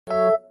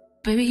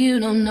Baby, you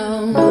don't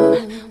know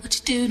what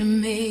you do to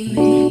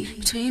me.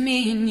 Between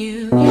me and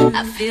you,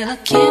 I feel a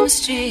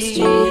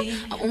chemistry.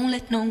 I won't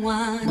let no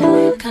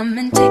one come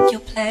and take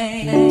your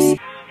place.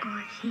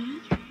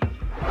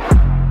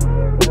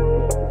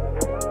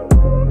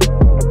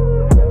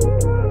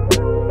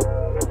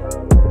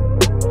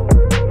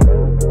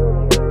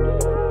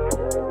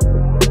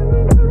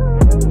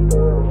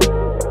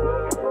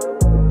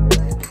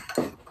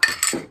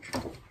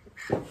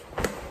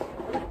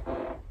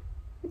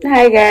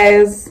 Hi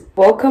guys,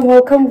 welcome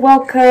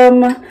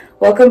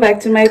back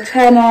to my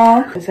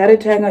channel. I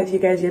decided to hang out with you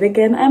guys yet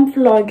again. I'm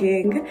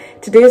vlogging.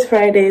 Today is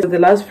Friday. The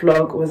last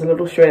vlog was a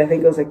little short. I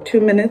think it was like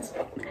 10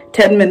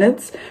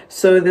 minutes.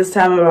 So this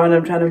time around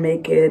I'm trying to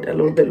make it a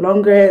little bit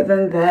longer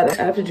than that.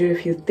 I have to do a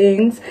few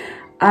things.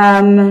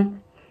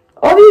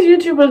 All these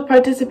YouTubers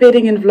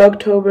participating in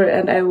Vlogtober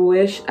and I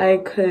wish I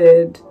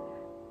could,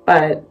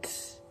 but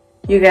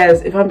you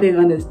guys, if I'm being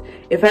honest,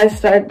 if I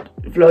start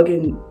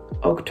vlogging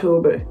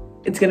October,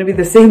 it's gonna be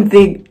the same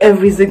thing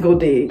every single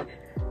day,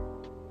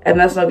 and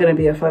that's not gonna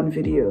be a fun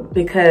video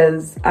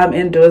because I'm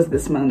indoors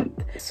this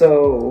month,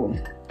 so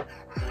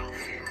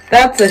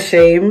that's a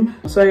shame.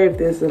 Sorry if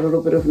there's a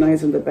little bit of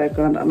noise in the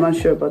background, I'm not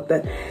sure about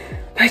that,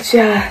 but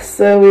yeah,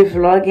 so we're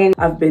vlogging.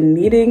 I've been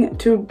needing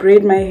to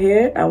braid my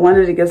hair. I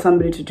wanted to get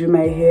somebody to do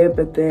my hair,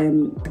 but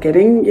then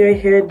getting your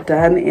hair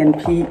done in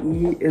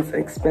PE is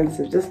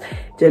expensive, just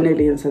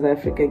generally in South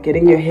Africa,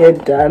 getting your hair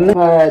done.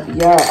 But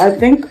yeah, I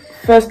think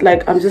first,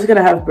 like, I'm just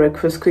gonna have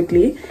breakfast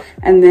quickly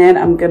and then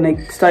I'm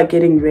gonna start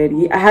getting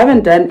ready. I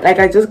haven't done, like,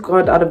 I just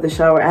got out of the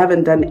shower. I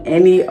haven't done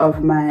any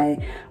of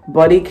my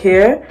body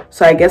care,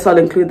 so I guess I'll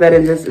include that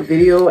in this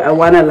video. I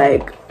want to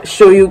like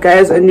show you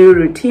guys a new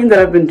routine that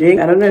I've been doing.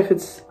 I don't know if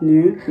it's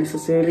new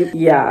necessarily.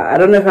 Yeah, I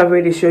don't know if I've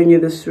already shown you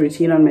this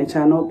routine on my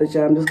channel, but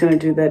yeah, I'm just gonna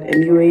do that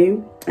anyway.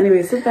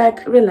 Anyway, sit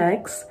back,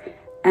 relax,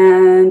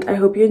 and I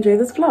hope you enjoy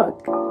this vlog.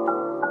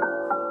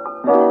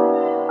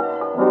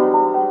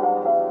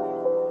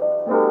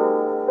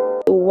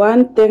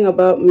 One thing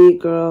about me,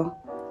 girl,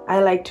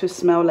 I like to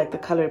smell like the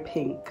color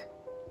pink.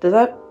 Does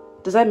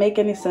that make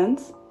any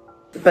sense?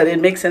 But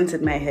it makes sense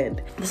in my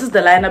head. This is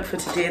the lineup for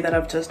today that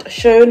I've just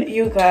shown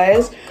you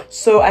guys.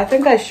 So I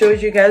think I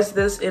showed you guys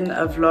this in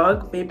a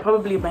vlog, maybe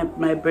probably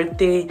my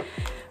birthday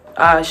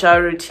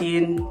shower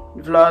routine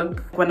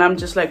vlog, when I'm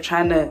just like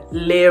trying to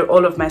layer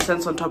all of my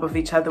scents on top of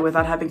each other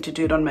without having to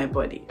do it on my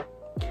body.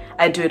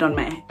 I do it on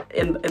my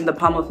in the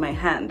palm of my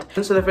hand.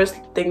 And so the first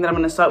thing that I'm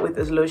going to start with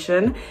is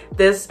lotion.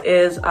 This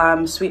is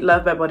Sweet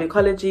Love by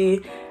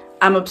Bodycology.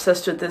 I'm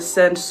obsessed with this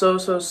scent, so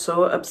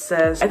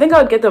obsessed. I think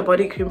I would get the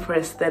body cream for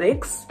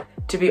aesthetics,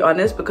 to be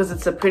honest, because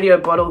it's a prettier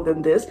bottle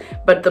than this,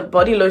 but the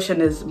body lotion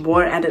is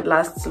more and it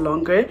lasts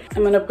longer.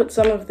 I'm gonna put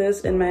some of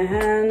this in my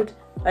hand.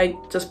 I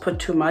just put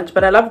too much,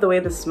 but I love the way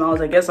this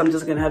smells. I guess I'm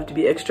just gonna have to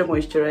be extra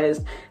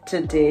moisturized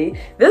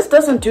today. This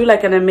doesn't do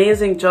like an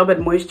amazing job at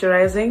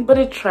moisturizing, but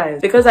it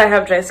tries. Because I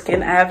have dry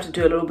skin, I have to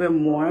do a little bit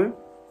more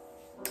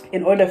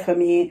in order for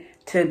me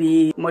to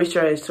be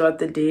moisturized throughout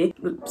the day.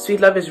 Sweet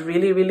Love is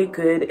really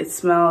good. It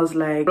smells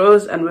like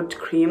rose and whipped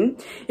cream.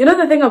 You know,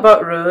 the thing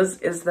about rose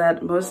is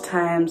that most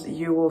times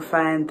you will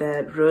find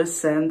that rose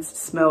scents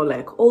smell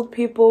like old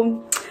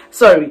people.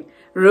 Sorry,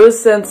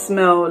 rose scents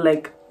smell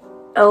like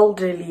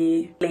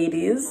elderly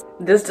ladies.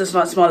 This does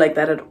not smell like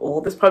that at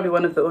all. This is probably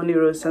one of the only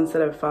rose scents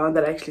that I've found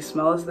that actually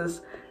smells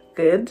this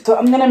good. So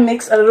I'm gonna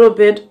mix a little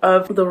bit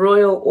of the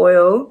Royal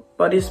Oil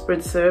Body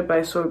Spritzer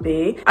by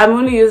Sorbet. I'm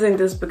only using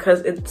this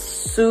because it's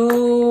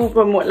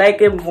super like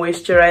it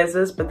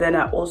moisturizes, but then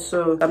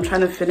I'm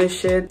trying to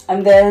finish it,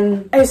 and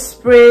then I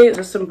spray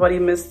just some body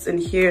mists in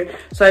here.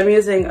 So I'm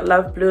using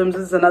Love Blooms.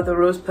 This is another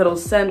rose petal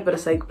scent, but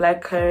it's like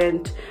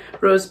blackcurrant,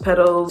 rose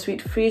petal,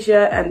 sweet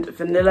freesia, and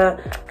vanilla.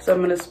 So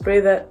I'm gonna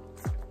spray that.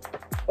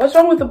 What's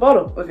wrong with the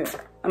bottle? Okay,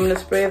 I'm gonna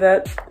spray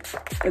that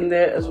in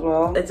there as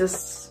well. It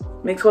just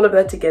mix all of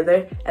that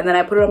together and then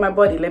I put it on my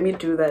body. Let me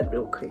do that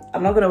real quick.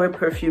 I'm not gonna wear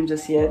perfume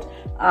just yet.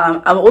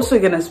 I'm also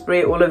gonna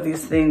spray all of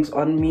these things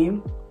on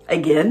me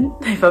again,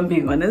 if I'm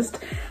being honest.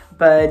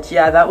 But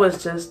yeah, that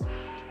was just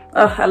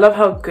I love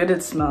how good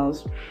it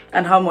smells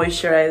and how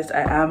moisturized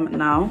I am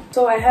now.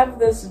 So I have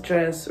this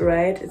dress,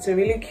 right? It's a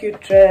really cute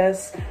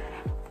dress,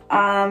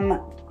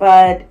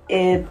 but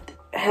it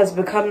has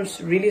become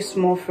really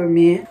small for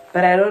me,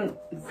 but I don't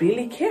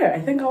really care. I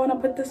think I want to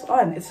put this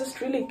on. It's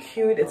just really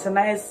cute. It's a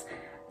nice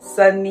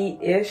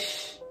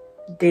sunny-ish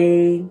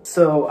day,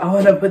 so I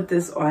want to put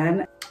this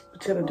on.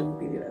 What should I do,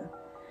 baby?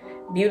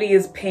 Beauty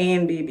is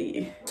pain,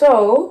 baby.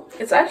 So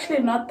it's actually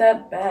not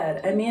that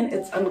bad. I mean,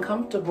 it's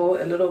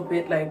uncomfortable a little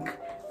bit, like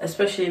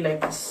especially like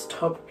this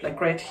top,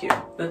 like right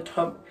here, the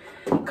top,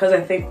 because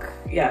I think,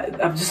 yeah,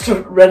 I'm just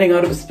running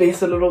out of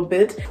space a little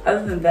bit.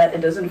 Other than that,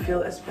 it doesn't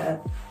feel as bad.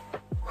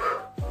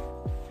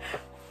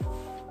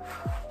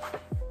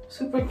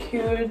 Super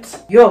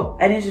cute. Yo,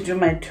 I need to do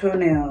my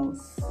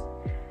toenails,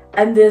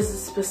 and there's a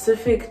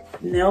specific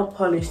nail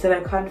polish that I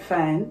can't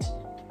find.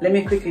 Let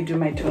me quickly do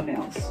my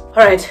toenails.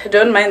 All right,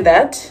 don't mind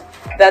that.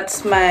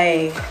 That's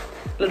my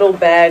little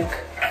bag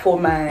for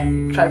my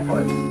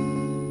tripod.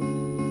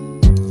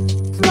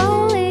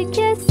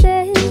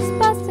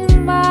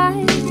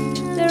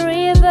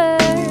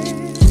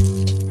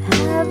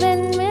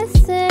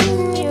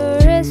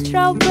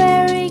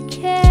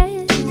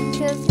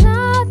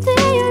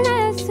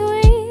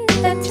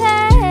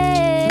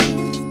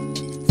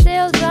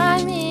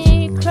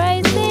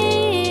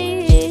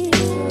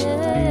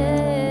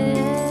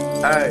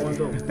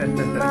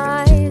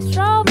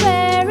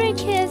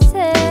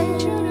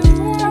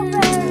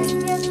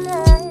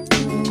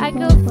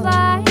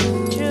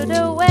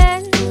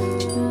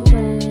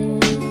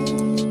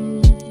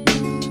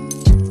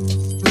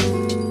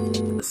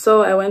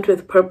 So I went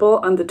with purple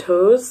on the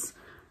toes.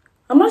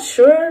 I'm not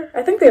sure.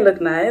 I think they look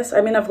nice.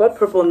 I mean, I've got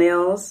purple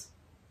nails.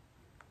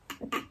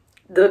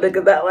 Don't look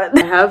at that one.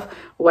 I have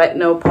white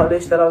nail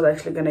polish that I was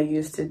actually gonna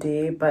use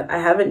today, but I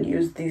haven't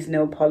used these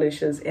nail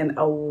polishes in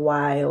a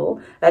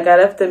while. Like, I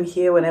left them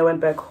here when I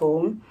went back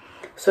home,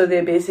 so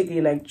they're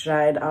basically like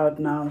dried out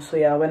now. So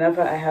yeah,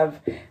 whenever I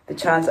have the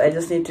chance, I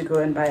just need to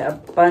go and buy a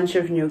bunch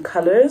of new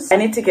colors. I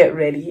need to get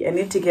ready. I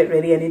need to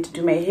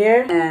do my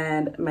hair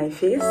and my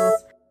face.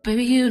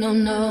 Baby, you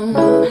don't know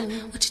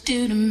what you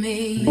do to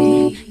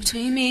me.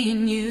 Between me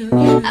and you,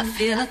 I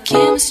feel like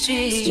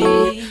chemistry.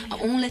 I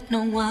won't let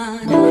no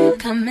one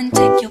come and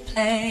take your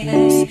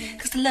place.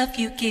 Cause the love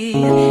you give,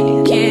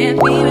 you can't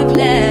be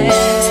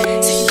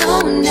replaced. See,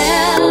 no one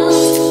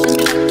else does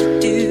me like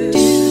you do.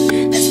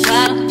 That's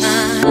why I'm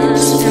mine.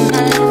 Spend my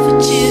life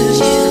with you.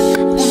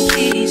 I wanna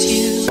please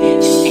you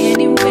in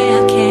any way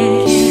I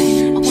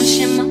can. I wanna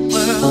share my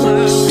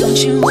world. Don't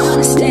you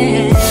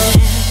understand?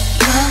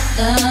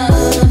 Your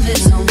love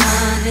is a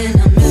one in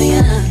a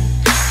million.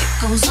 It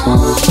goes on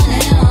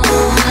and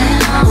on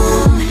and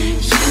on.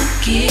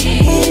 You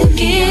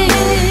give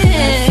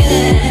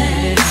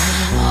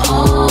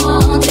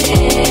all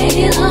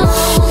day long.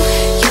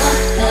 Your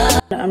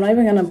love. I'm not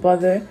even gonna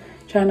bother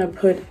trying to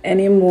put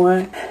any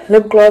more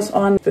lip gloss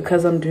on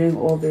because I'm doing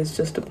all this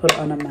just to put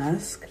on a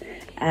mask,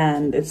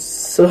 and it's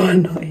so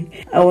annoying.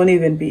 I won't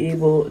even be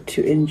able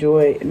to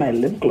enjoy my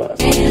lip gloss.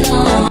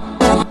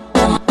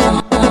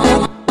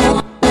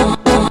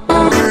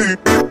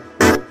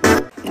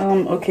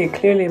 Okay,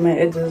 clearly my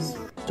edges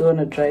don't want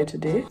to dry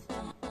today.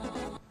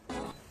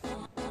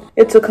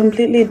 It's a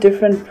completely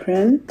different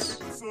print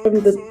from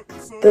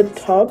the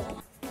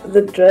top,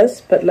 the dress,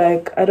 but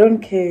like, I don't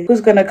care. Who's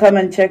gonna come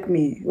and check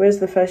me? Where's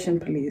the fashion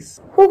police?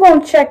 Who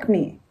gonna check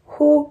me?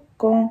 Who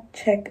gonna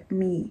check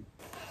me?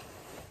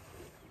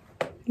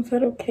 Is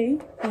that okay?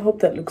 I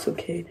hope that looks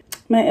okay.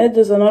 My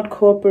edges are not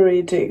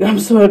cooperating. I'm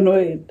so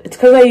annoyed. It's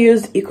because I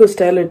used Eco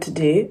Styler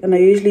today, and I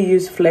usually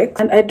use Flex,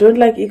 and I don't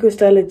like Eco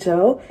Styler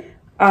gel.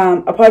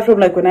 Apart from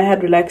like when I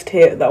had relaxed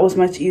hair, that was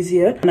much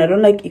easier. And I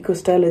don't like Eco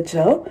Styler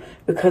gel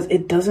because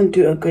it doesn't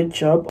do a good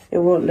job. It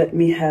won't let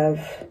me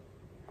have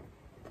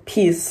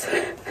peace.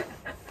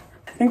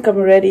 I think I'm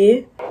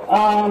ready.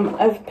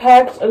 I've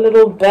packed a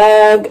little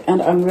bag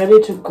and I'm ready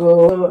to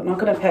go. So I'm not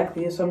gonna pack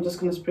these, so I'm just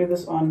gonna spray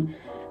this on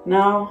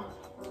now.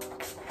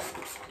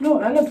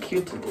 No, I look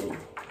cute today,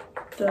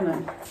 don't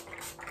I?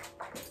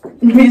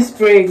 Me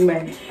spraying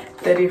my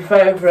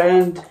 35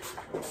 rand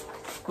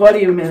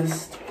body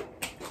mist.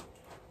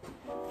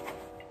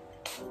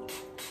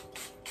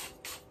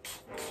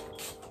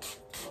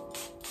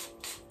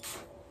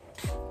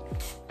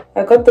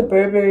 I got the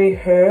Burberry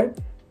Her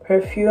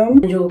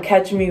perfume. You'll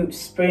catch me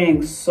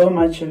spraying so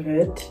much of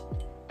it,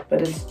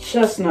 but it's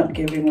just not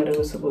giving what it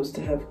was supposed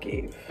to have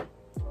gave.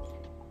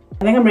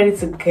 I think I'm ready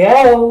to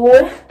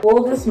go.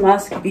 Will this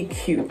mask be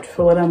cute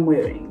for what I'm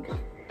wearing?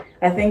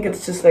 I think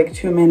it's just like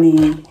too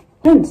many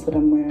prints that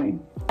I'm wearing.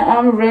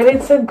 I'm ready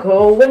to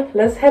go.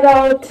 Let's head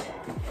out.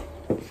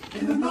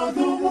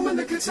 Another woman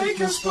that can take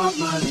your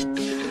spotlight.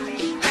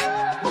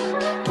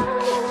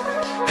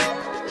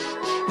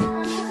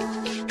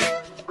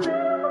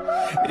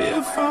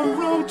 If I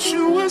wrote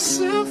you a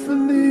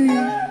symphony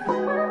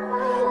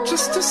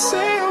just to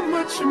say how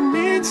much you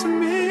mean to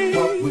me,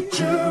 what would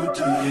you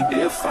do?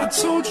 If I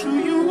told you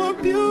you were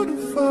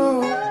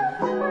beautiful,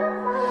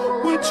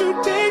 would you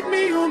date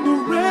me on the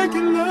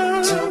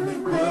regular? Tell me,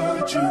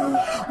 would you?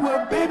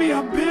 Well, baby,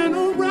 I've been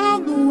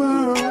around the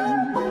world,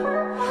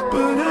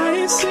 but I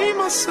ain't seen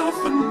myself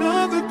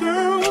another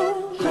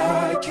girl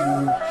like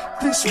you.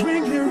 This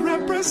ring here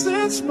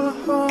represents my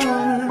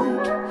heart.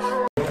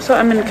 So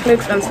I'm in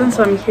Clicks, and since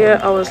I'm here,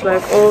 I was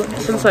like, oh,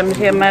 since I'm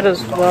here, might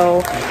as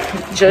well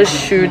just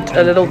shoot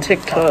a little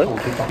TikTok.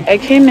 I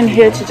came in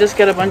here to just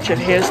get a bunch of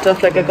hair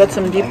stuff. Like, I got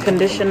some deep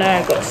conditioner,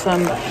 I got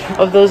some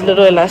of those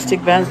little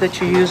elastic bands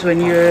that you use when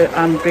you're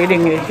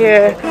braiding your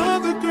hair.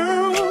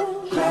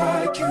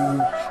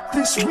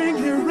 This ring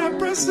here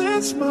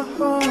represents my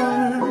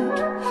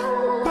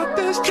heart, but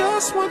there's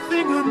just one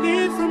thing I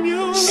need from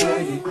you.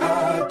 Say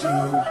I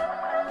do.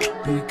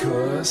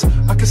 Because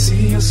I can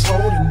see us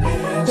holding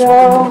hands.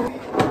 Yeah.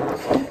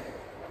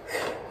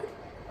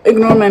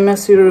 Ignore my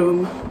messy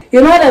room.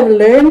 You know what I've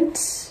learned?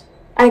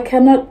 I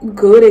cannot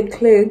go to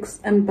Clicks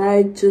and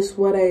buy just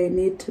what I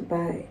need to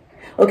buy.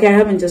 Okay, I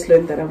haven't just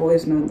learned that, I've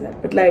always known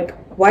that. But like,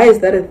 why is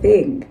that a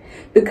thing?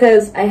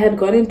 Because I had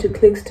gone into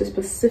Clicks to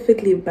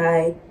specifically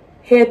buy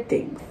hair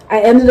things.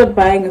 I ended up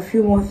buying a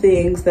few more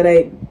things that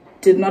I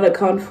did not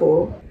account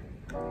for.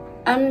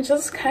 I'm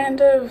just kind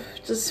of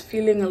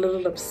feeling a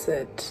little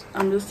upset.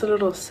 I'm just a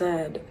little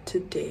sad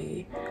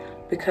today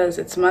because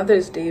it's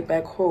Mother's Day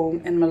back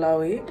home in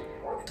Malawi.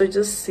 So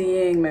just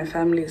seeing my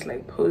family's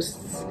like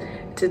posts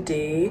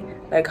today,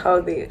 like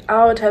how they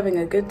out having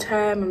a good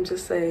time, I'm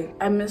just like,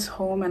 I miss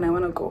home and I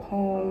want to go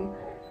home.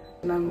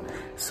 And I'm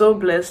so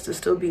blessed to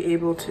still be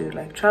able to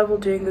like travel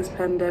during this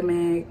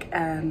pandemic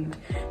and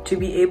to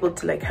be able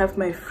to like have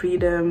my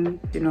freedom.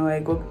 You know, I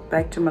go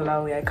back to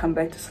Malawi, I come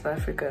back to South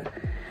Africa.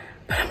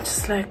 But I'm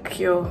just like,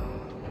 yo,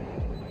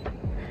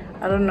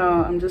 I don't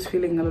know, I'm just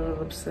feeling a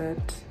little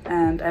upset,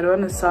 and I don't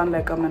want to sound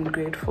like I'm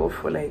ungrateful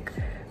for like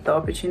the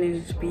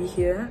opportunity to be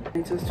here.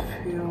 I just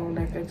feel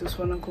like I just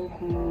want to go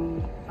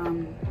home.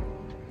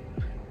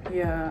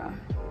 Yeah,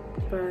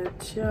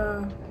 but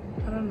yeah,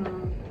 I don't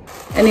know.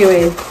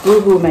 Anyway,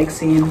 woohoo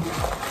Maxine.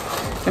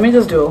 Let me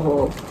just do a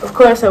haul. Of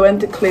course, I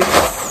went to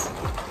Clicks.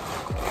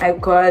 I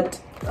got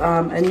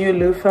a new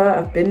loofah.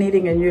 I've been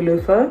needing a new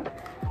loofah.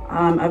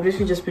 I've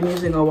literally just been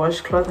using a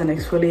washcloth and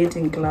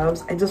exfoliating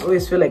gloves. I just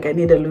always feel like I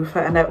need a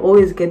loofah, and I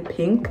always get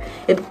pink.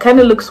 It kind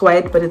of looks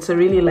white, but it's a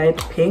really light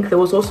pink. There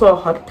was also a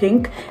hot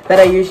pink that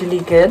I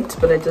usually get,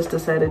 but I just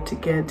decided to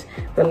get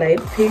the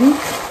light pink.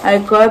 I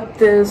got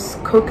this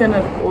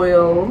coconut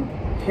oil,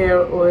 hair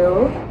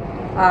oil,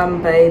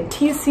 by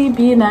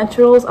TCB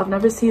Naturals. I've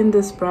never seen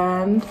this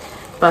brand,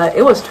 but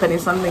it was 20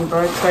 something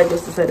bucks, so I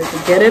just decided to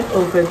get it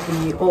over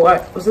the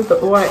was it the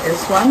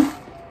ORS one?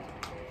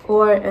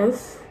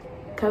 ORS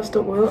castor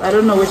oil, I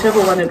don't know, whichever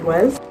one it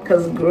was,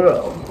 because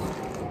girl,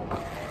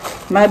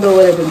 my bill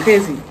would have been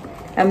crazy.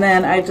 And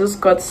then I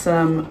just got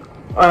some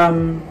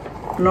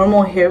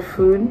normal hair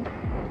food.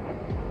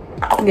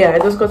 Yeah, I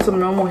just got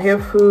some normal hair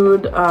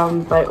food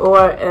by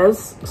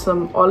ORS,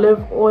 some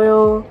olive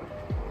oil,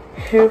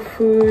 hair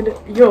food.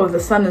 Yo, the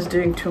sun is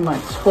doing too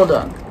much, hold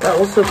on. I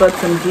also got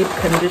some deep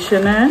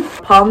conditioner,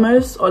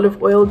 Palmer's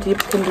olive oil deep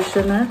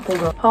conditioner.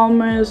 Hold on,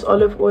 Palmer's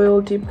olive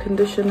oil deep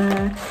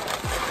conditioner.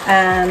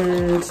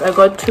 And I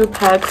got 2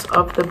 packs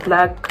of the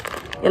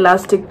black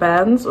elastic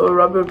bands or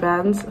rubber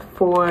bands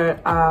for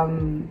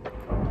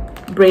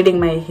braiding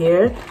my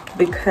hair,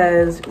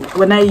 because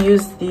when I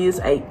use these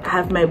I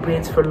have my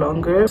braids for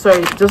longer.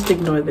 Sorry, just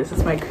ignore this,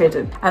 it's my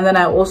curtain. And then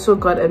I also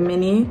got a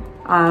mini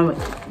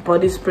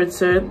body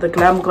spritzer, the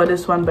Glam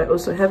Goddess one by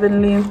Also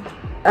Heavenly.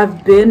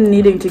 I've been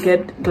needing to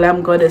get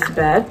Glam Goddess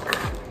back,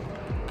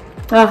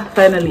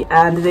 finally,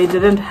 and they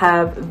didn't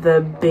have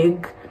the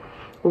big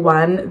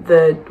one,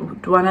 the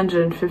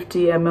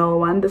 150 ml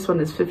one. This one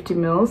is 50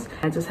 mils.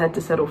 I just had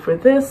to settle for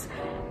this,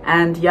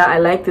 and yeah, I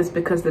like this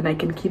because then I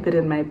can keep it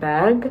in my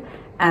bag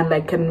and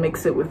like can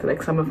mix it with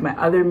like some of my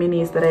other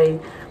minis that I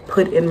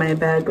put in my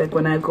bag like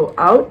when I go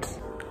out.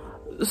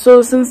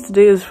 So since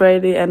today is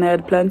Friday and I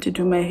had planned to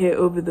do my hair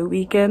over the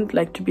weekend,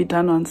 like to be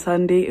done on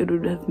Sunday, it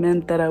would have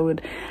meant that I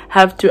would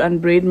have to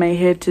unbraid my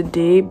hair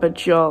today.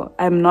 But y'all,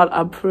 I'm not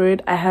up for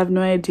it. I have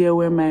no idea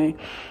where my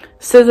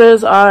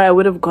scissors are. I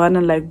would have gone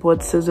and like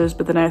bought scissors,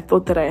 but then I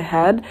thought that I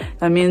had.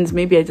 That means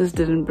maybe I just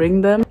didn't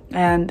bring them,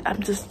 and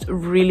I'm just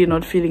really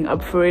not feeling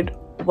up for it.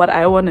 What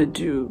I want to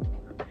do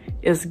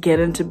is get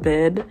into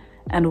bed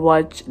and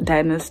watch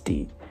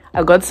Dynasty.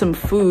 I got some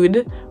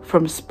food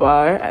from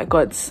Spar. I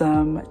got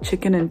some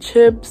chicken and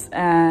chips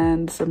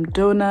and some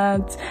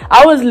donuts.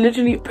 I was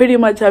literally pretty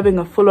much having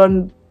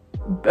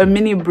a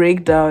mini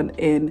breakdown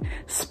in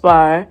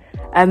Spar,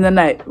 and then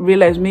I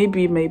realized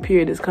maybe my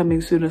period is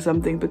coming soon or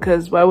something,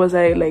 because why was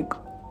I like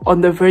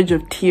on the verge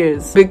of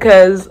tears?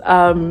 Because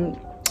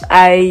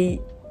I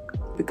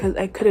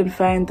couldn't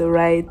find the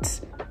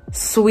right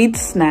sweet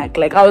snack.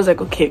 Like I was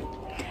like, okay,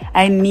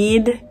 I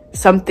need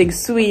something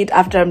sweet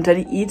after I'm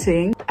done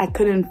eating. I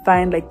couldn't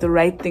find like the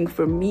right thing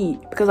for me,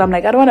 because I'm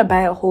like, I don't want to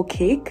buy a whole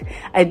cake.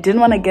 I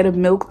didn't want to get a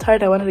milk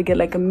tart. I wanted to get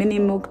like a mini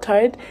milk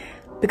tart,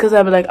 because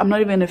I'm like, I'm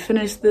not even gonna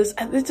finish this.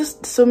 And there's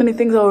just so many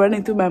things that were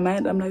running through my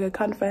mind. I'm like, I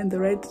can't find the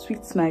right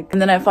sweet snack.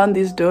 And then I found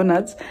these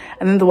donuts,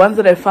 and then the ones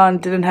that I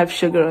found didn't have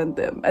sugar on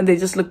them, and they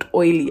just looked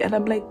oily. And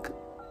I'm like,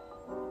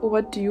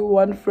 what do you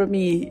want from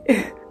me?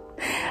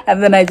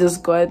 And then I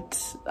just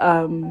got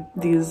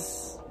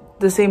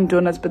the same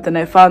donuts, but then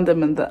I found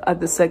them in the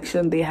other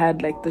section. They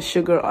had like the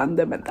sugar on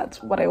them, and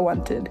that's what I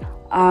wanted.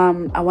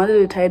 I wanted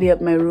to tidy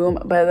up my room,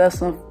 but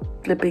that's not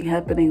flipping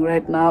happening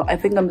right now. I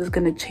think I'm just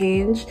gonna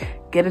change,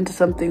 get into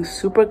something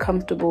super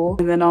comfortable,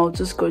 and then I'll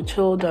just go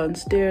chill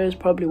downstairs,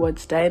 probably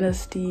watch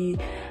Dynasty.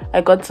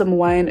 I got some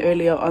wine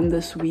earlier on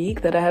this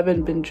week that I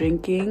haven't been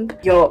drinking.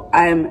 Yo,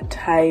 I'm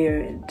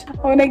tired.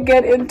 I want to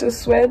get into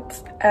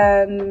sweats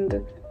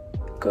and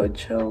go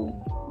chill.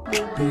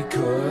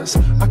 Because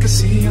I can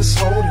see us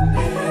holding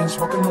hands,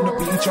 walking on the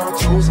beach, our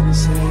toes in the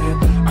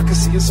sand. I can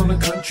see us on the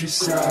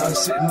countryside,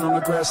 sitting on the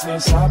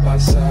grassland side by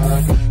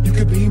side. You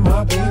could be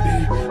my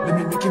baby, let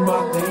me make you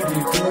my lady.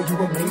 Girl, you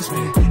amaze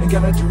me, ain't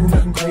gotta do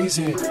nothing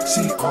crazy.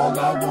 See, all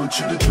I want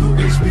you to do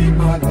is be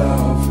my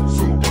love.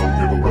 So don't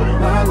give away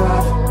my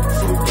love.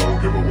 So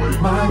don't give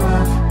away my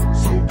love.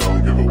 So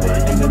don't give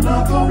away. Ain't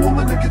another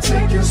woman that can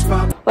take your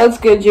spot. What's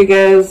good, you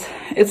guys?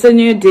 It's a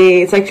new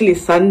day. It's actually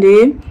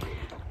Sunday.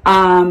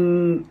 I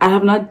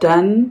have not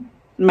done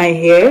my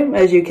hair,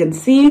 as you can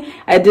see.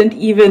 I didn't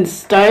even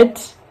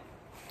start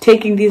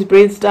taking these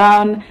braids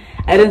down.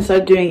 I didn't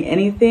start doing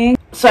anything.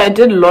 So I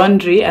did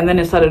laundry, and then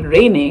it started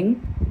raining,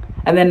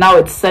 and then now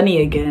it's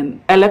sunny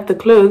again. I left the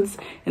clothes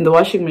in the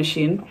washing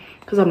machine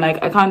because I'm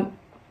like, I can't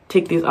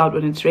take these out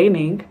when it's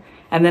raining.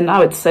 And then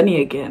now it's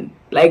sunny again.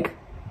 Like,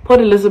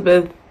 Port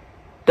Elizabeth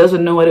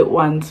doesn't know what it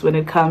wants when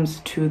it comes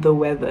to the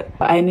weather.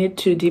 I need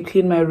to deep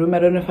clean my room. I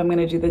don't know if I'm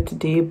gonna do that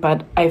today,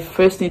 but I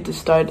first need to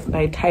start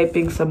by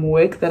typing some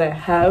work that I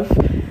have.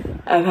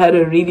 I've had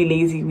a really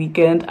lazy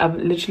weekend. I've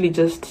literally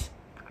just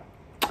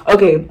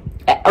okay,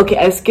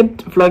 I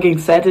skipped vlogging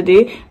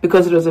Saturday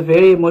because it was a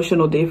very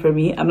emotional day for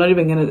me. I'm not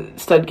even gonna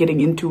start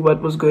getting into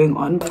what was going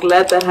on. I'm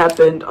glad that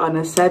happened on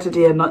a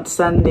Saturday and not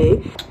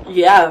Sunday.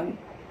 Yeah,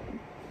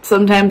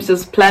 sometimes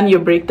just plan your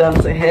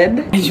breakdowns ahead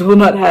and you will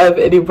not have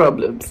any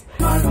problems.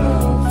 My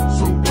love,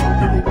 so don't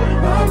give away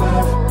my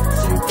love.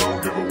 So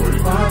don't give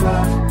away my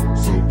love.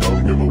 So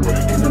don't give away.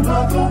 Ain't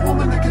another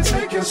woman that can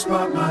take your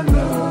spot, my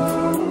love.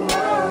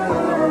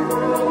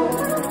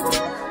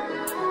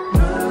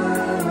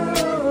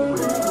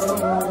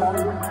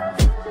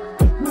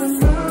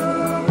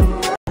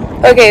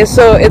 Okay,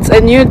 so it's a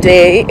new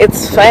day.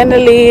 It's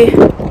finally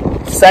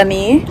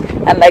sunny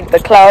and like the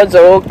clouds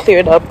are all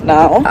cleared up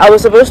now. I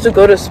was supposed to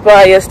go to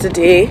Spa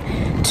yesterday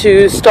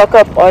to stock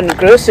up on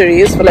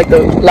groceries for like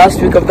the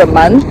last week of the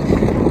month.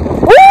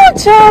 Woo,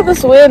 child,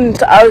 this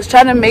wind. I was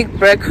trying to make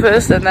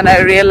breakfast and then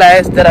I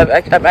realized that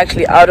I'm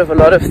actually out of a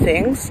lot of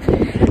things.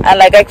 And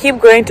like I keep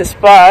going to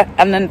Spa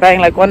and then buying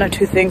like 1 or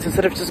 2 things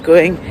instead of just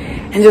going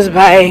and just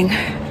buying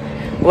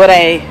what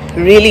I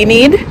really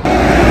need.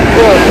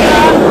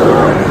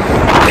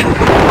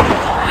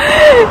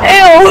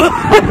 Ew.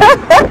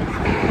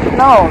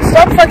 No,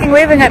 stop fucking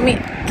waving at me.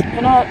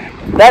 You know,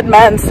 that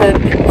man said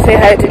say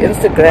hi to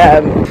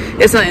Instagram.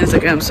 It's not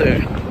Instagram, sir.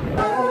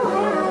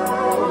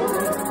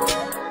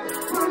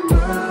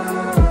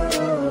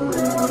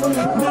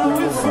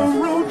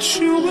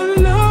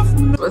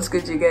 What's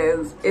good, you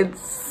guys?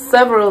 It's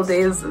several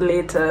days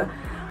later.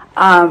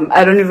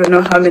 I don't even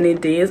know how many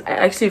days. I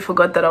actually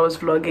forgot that I was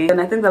vlogging,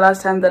 and I think the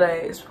last time that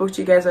I spoke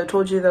to you guys I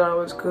told you that I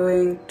was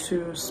going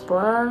to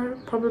Spa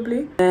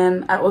probably,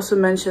 and I also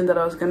mentioned that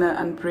I was gonna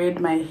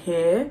unbraid my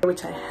hair,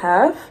 which I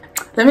have.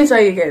 Let me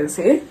tell you guys,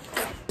 hey?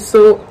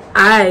 So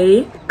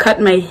I cut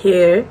my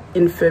hair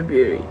in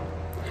February.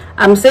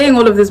 I'm saying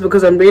all of this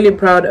because I'm really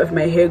proud of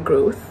my hair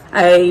growth.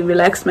 I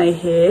relaxed my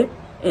hair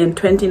in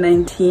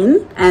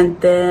 2019,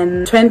 and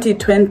then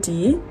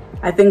 2020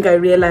 I think I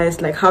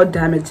realized like how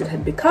damaged it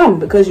had become,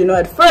 because you know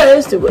at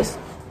first it was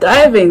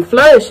thriving,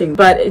 flourishing,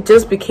 but it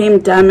just became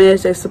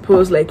damaged, I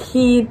suppose, like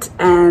heat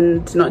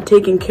and not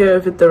taking care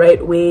of it the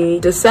right way.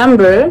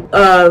 December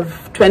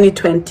of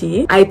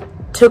 2020 I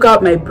took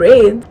out my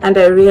braids and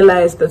I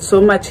realized that so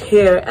much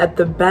hair at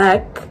the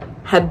back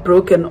had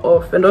broken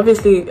off, and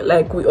obviously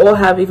like we all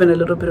have even a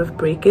little bit of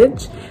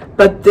breakage,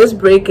 but this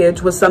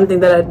breakage was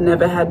something that I'd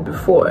never had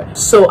before.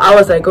 So I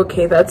was like,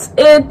 okay, that's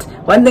it.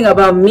 One thing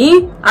about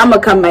me, I'ma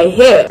cut my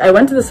hair. I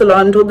went to the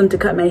salon, told them to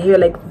cut my hair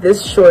like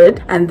this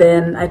short, and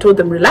then I told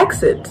them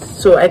relax it.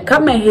 So I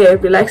cut my hair,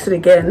 relaxed it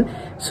again,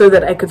 so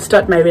that I could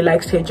start my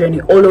relaxed hair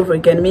journey all over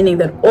again, meaning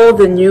that all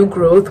the new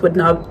growth would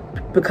now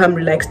become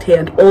relaxed hair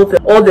and all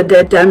the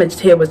dead damaged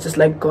hair was just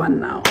like gone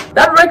now.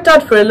 That worked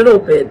out for a little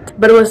bit,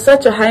 but it was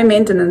such a high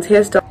maintenance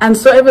hairstyle. And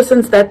so ever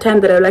since that time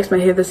that I relaxed my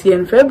hair this year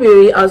in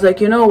February, I was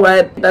like, you know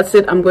what, that's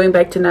it, I'm going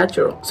back to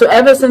natural. So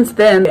ever since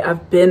then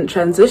I've been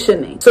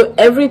transitioning. So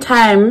every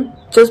time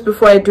just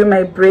before I do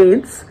my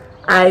braids,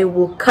 I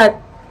will cut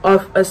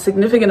off a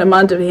significant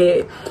amount of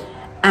hair.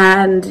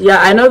 And yeah,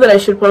 I know that I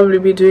should probably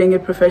be doing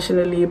it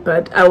professionally,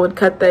 but I would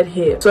cut that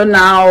hair. So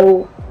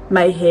now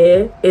my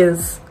hair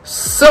is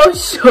so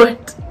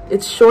short.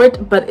 It's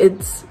short, but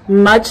it's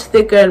much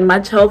thicker and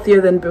much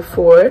healthier than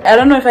before. I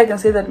don't know if I can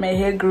say that my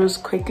hair grows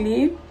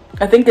quickly.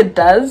 I think it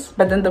does,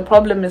 but then the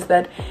problem is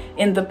that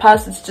in the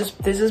past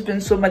there's just been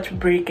so much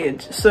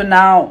breakage. So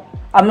now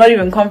I'm not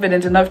even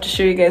confident enough to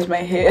show you guys my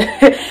hair,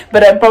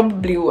 but I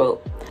probably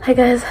will. Hi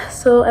guys,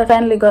 so I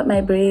finally got my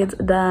braids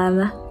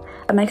done.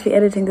 I'm actually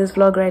editing this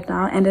vlog right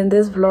now, and in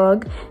this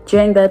vlog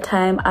during that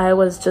time I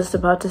was just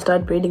about to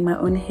start braiding my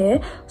own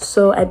hair.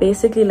 So I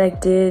basically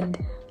like did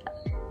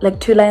like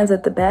 2 lines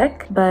at the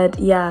back, but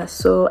yeah,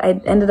 so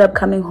I ended up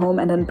coming home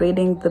and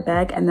unbraiding the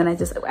back, and then I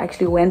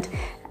actually went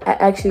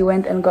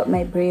and got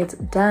my braids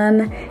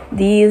done.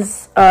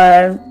 These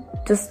are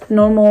just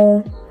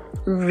normal,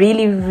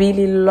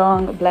 really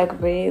long black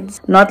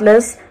braids,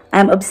 knotless.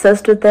 I'm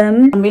obsessed with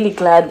them. I'm really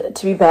glad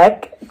to be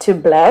back to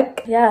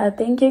black. Yeah,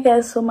 thank you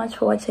guys so much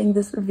for watching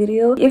this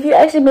video. If you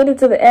actually made it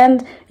to the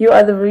end, you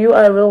are a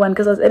real one,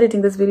 because I was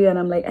editing this video and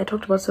I'm like, I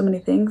talked about so many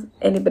things,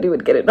 anybody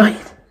would get annoyed.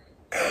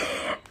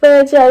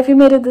 But yeah, if you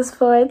made it this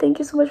far, thank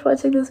you so much for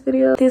watching this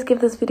video. Please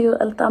give this video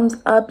a thumbs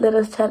up, let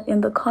us chat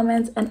in the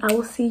comments, and I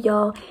will see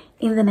y'all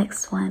in the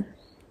next one.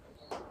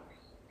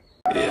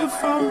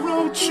 If I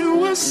wrote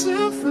you a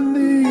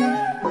symphony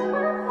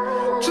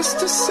just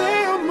to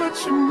say how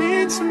much you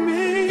mean to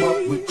me,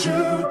 what would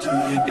you do?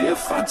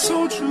 If I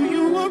told you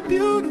you were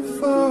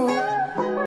beautiful,